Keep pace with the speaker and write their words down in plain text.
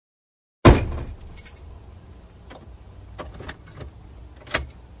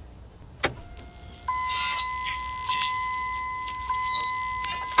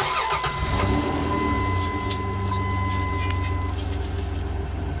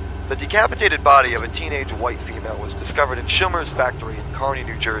The decapitated body of a teenage white female was discovered in Schilmer's factory in Kearney,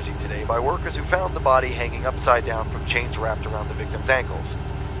 New Jersey today by workers who found the body hanging upside down from chains wrapped around the victim's ankles.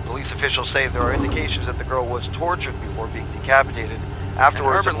 Police officials say there are indications that the girl was tortured before being decapitated,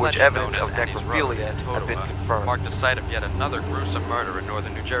 afterwards of which evidence of necrophilia have been confirmed. Marked the site of yet another gruesome murder in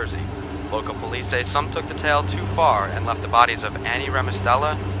northern New Jersey. Local police say some took the tale too far and left the bodies of Annie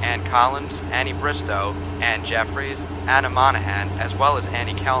Remistella, Ann Collins, Annie Bristow, Ann Jeffries, Anna Monahan, as well as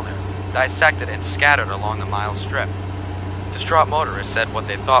Annie Kellner, dissected and scattered along the mile strip. Distraught motorists said what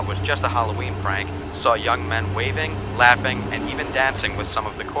they thought was just a Halloween prank saw young men waving, laughing, and even dancing with some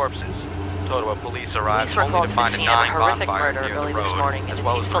of the corpses. Totowa police arrived only to find a dying bonfire near the road, this morning in the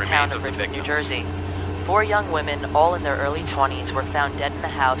peaceful town of Richmond, New Jersey. 4 young women, all in their early 20s, were found dead in the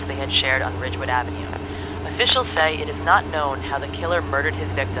house they had shared on Ridgewood Avenue. Officials say it is not known how the killer murdered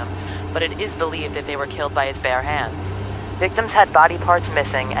his victims, but it is believed that they were killed by his bare hands. Victims had body parts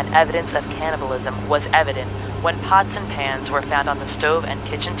missing, and evidence of cannibalism was evident when pots and pans were found on the stove and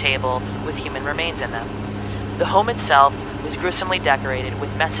kitchen table with human remains in them. The home itself was gruesomely decorated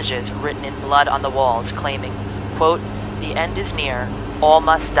with messages written in blood on the walls claiming, quote, "The end is near, all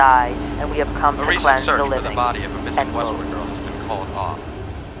must die, and we have come to cleanse the living." A recent search for the body of a missing Westwood girl has been called off.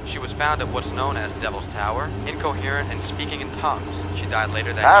 She was found at what's known as Devil's Tower, incoherent and speaking in tongues. She died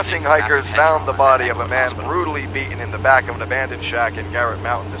later that evening. Passing hikers found the body of a man brutally beaten in the back of an abandoned shack in Garrett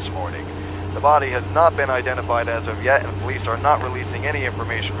Mountain this morning. The body has not been identified as of yet, and police are not releasing any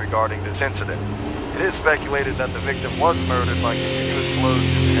information regarding this incident. It is speculated that the victim was murdered by continuous blows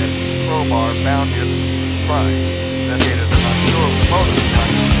to the head with a crowbar found near the scene of crime. Investigators are not sure of the motive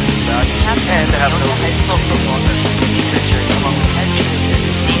behind the attack and have no high school football coach Richards, along with head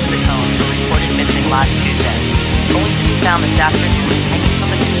cheerleader Steve Saccone, were reported missing last Tuesday, only to be found this afternoon hanging from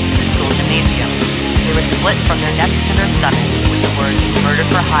the noose in the school gymnasium. They were split from their necks to their stomachs with the words "murder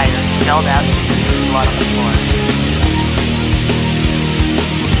for hire" spelled out in continuous blood on the floor.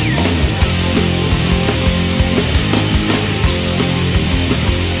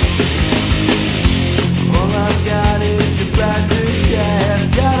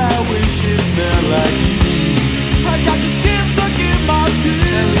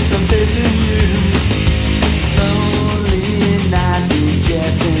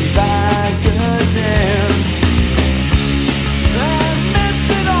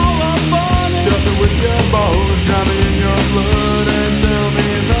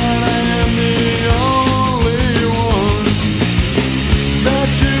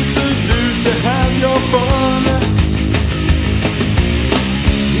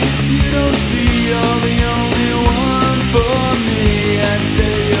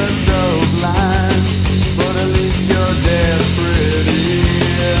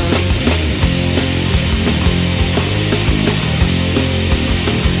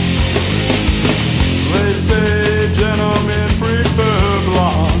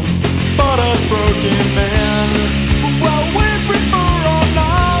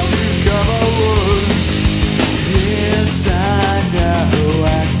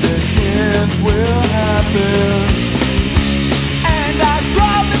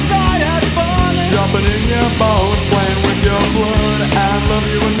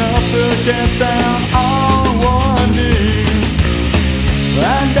 Get down on one knee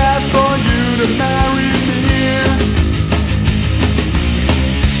and ask for you to marry me,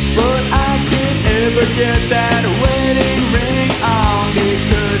 but I can't ever get that wedding ring on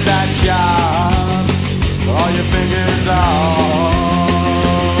because I chopped all your fingers off.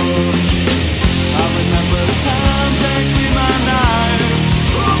 I remember the time they cleaned my knife,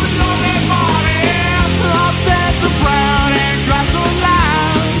 moving on that body, lost and so proud and tried so loud.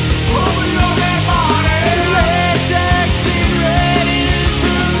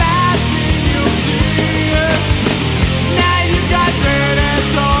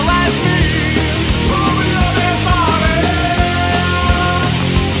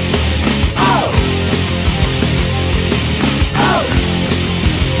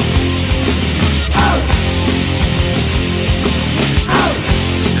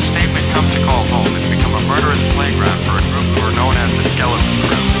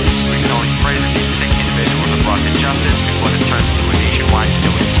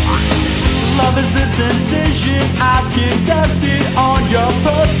 Sensation, I've kicked dusted on your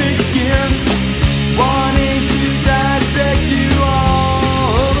perfect skin.